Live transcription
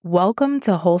Welcome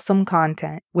to Wholesome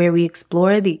Content, where we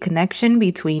explore the connection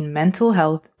between mental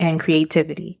health and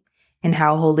creativity and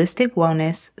how holistic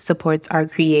wellness supports our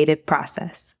creative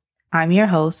process. I'm your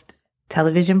host,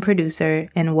 television producer,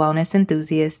 and wellness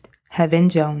enthusiast, Heaven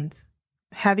Jones.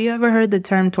 Have you ever heard the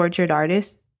term tortured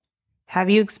artist? Have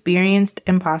you experienced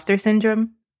imposter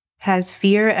syndrome? Has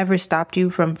fear ever stopped you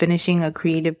from finishing a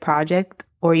creative project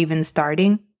or even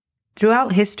starting?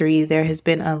 Throughout history, there has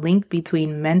been a link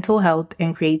between mental health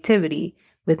and creativity,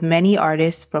 with many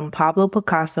artists from Pablo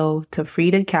Picasso to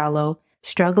Frida Kahlo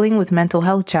struggling with mental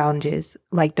health challenges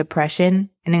like depression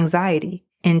and anxiety,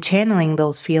 and channeling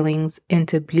those feelings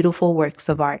into beautiful works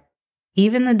of art.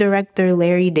 Even the director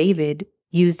Larry David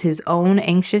used his own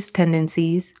anxious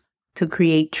tendencies to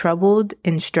create troubled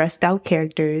and stressed out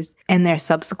characters and their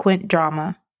subsequent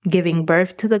drama, giving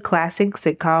birth to the classic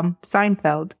sitcom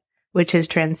Seinfeld, which has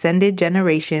transcended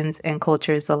generations and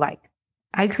cultures alike.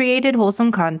 I created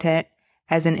Wholesome Content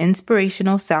as an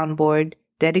inspirational soundboard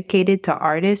dedicated to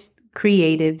artists,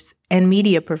 creatives, and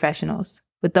media professionals,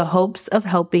 with the hopes of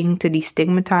helping to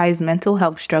destigmatize mental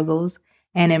health struggles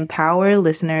and empower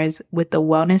listeners with the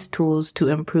wellness tools to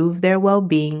improve their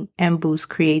well-being and boost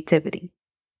creativity.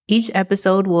 Each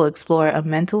episode will explore a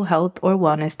mental health or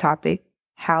wellness topic,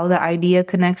 how the idea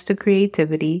connects to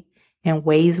creativity, and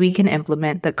ways we can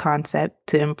implement the concept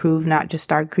to improve not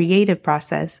just our creative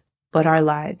process, but our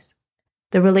lives.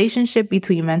 The relationship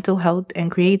between mental health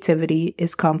and creativity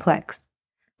is complex,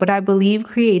 but I believe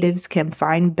creatives can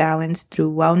find balance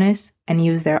through wellness and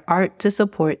use their art to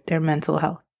support their mental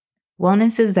health.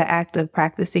 Wellness is the act of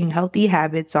practicing healthy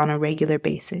habits on a regular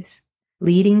basis,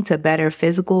 leading to better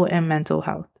physical and mental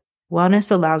health.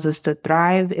 Wellness allows us to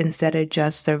thrive instead of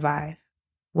just survive.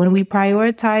 When we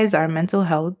prioritize our mental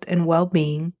health and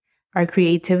well-being, our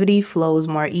creativity flows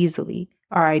more easily,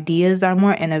 our ideas are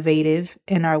more innovative,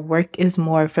 and our work is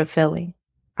more fulfilling.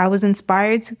 I was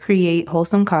inspired to create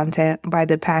Wholesome Content by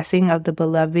the passing of the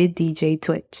beloved DJ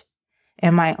Twitch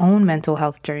and my own mental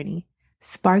health journey,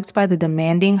 sparked by the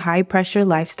demanding high-pressure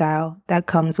lifestyle that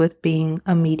comes with being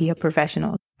a media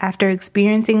professional. After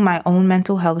experiencing my own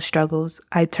mental health struggles,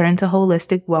 I turned to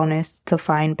holistic wellness to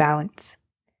find balance.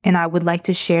 And I would like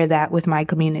to share that with my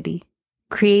community.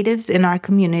 Creatives in our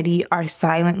community are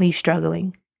silently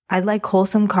struggling. I'd like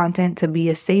Wholesome Content to be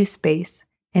a safe space,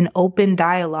 an open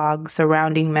dialogue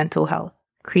surrounding mental health,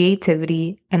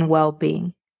 creativity, and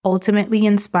well-being, ultimately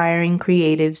inspiring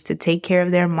creatives to take care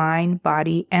of their mind,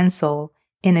 body, and soul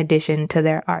in addition to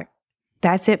their art.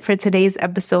 That's it for today's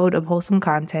episode of Wholesome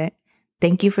Content.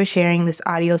 Thank you for sharing this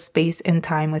audio space and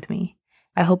time with me.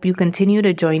 I hope you continue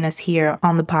to join us here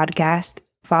on the podcast.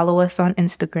 Follow us on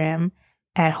Instagram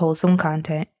at Wholesome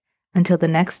Content. Until the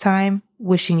next time,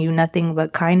 wishing you nothing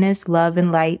but kindness, love,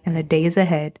 and light in the days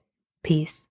ahead. Peace.